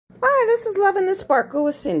Hi, this is Loving the Sparkle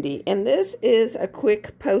with Cindy, and this is a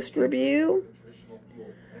quick post review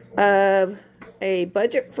of a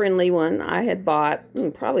budget-friendly one I had bought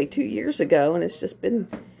probably 2 years ago, and it's just been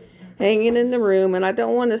hanging in the room, and I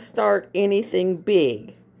don't want to start anything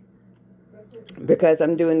big because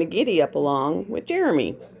I'm doing the Giddy Up along with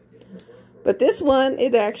Jeremy. But this one,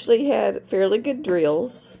 it actually had fairly good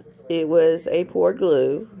drills. It was a poured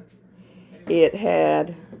glue. It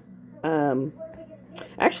had,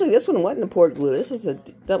 actually this one wasn't a poured glue. This was a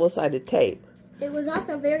double-sided tape. It was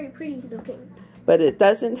also very pretty looking. But it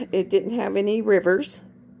didn't have any rivers.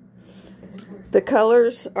 The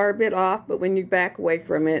colors are a bit off, but when you back away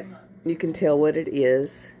from it, you can tell what it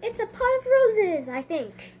is. It's a pot of roses, I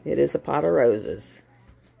think. It is a pot of roses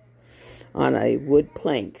on a wood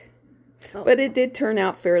plank. Oh. But it did turn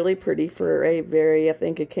out fairly pretty for a very, I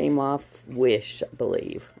think it came off Wish, I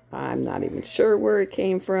believe. I'm not even sure where it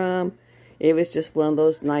came from. It was just one of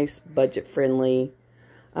those nice budget-friendly.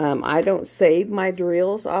 I don't save my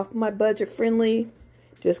drills off my budget-friendly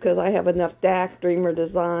just because I have enough DAC, Dreamer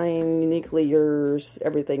Design, Uniquely Yours,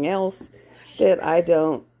 everything else that I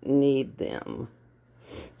don't need them.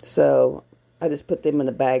 So I just put them in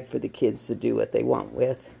a bag for the kids to do what they want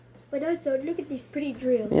with. But also, look at these pretty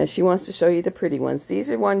drills. Yeah, she wants to show you the pretty ones. These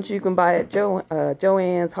are ones you can buy at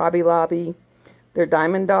Joann's, Hobby Lobby. They're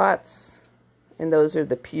diamond dots, and those are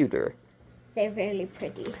the pewter. They're very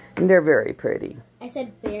pretty. And they're very pretty. I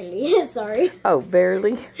said barely. Sorry. Oh,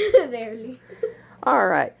 barely? Barely. All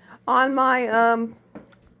right. On my,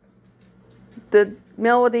 the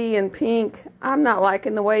Melody in pink, I'm not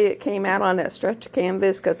liking the way it came out on that stretch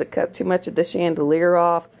canvas because it cut too much of the chandelier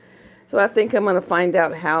off. So I think I'm going to find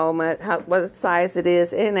out what size it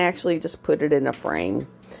is and actually just put it in a frame.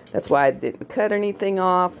 That's why I didn't cut anything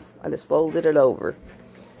off. I just folded it over.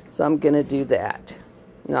 So I'm going to do that.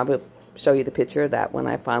 And I will show you the picture of that when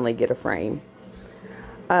I finally get a frame.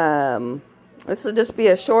 This will just be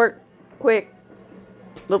a short, quick,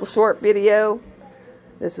 little short video.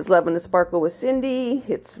 This is Loving the Sparkle with Cindy.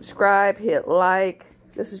 Hit subscribe, hit like.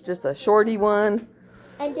 This is just a shorty one.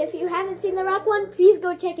 And if you haven't seen the rock one, please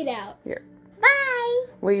go check it out. Here. Bye!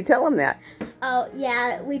 Will you tell them that? Oh,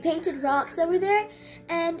 yeah, we painted rocks over there,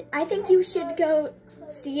 and I think you should go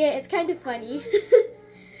see it. It's kind of funny.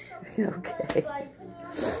 Okay.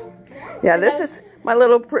 Yeah, this is my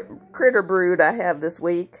little critter brood I have this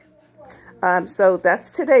week. So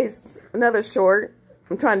that's today's another short.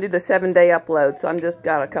 I'm trying to do the 7-day upload, so I'm just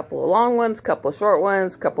got a couple of long ones, couple of short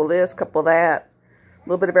ones, couple of this, couple of that, a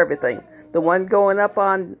little bit of everything. The one going up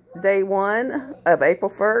on day 1 of April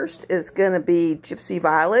 1st is going to be Gypsy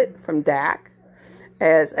Violet from DAC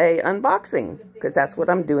as a unboxing, because that's what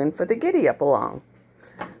I'm doing for the Giddy Up along.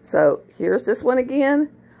 So here's this one again.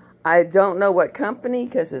 I don't know what company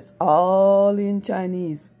because it's all in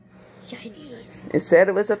Chinese. It said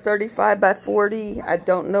it was a 35 by 40. I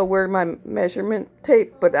don't know where my measurement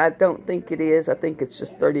tape, but I don't think it is. I think it's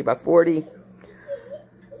just 30 by 40.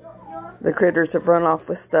 The critters have run off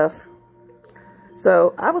with stuff.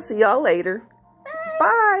 So I will see y'all later. Bye.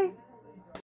 Bye.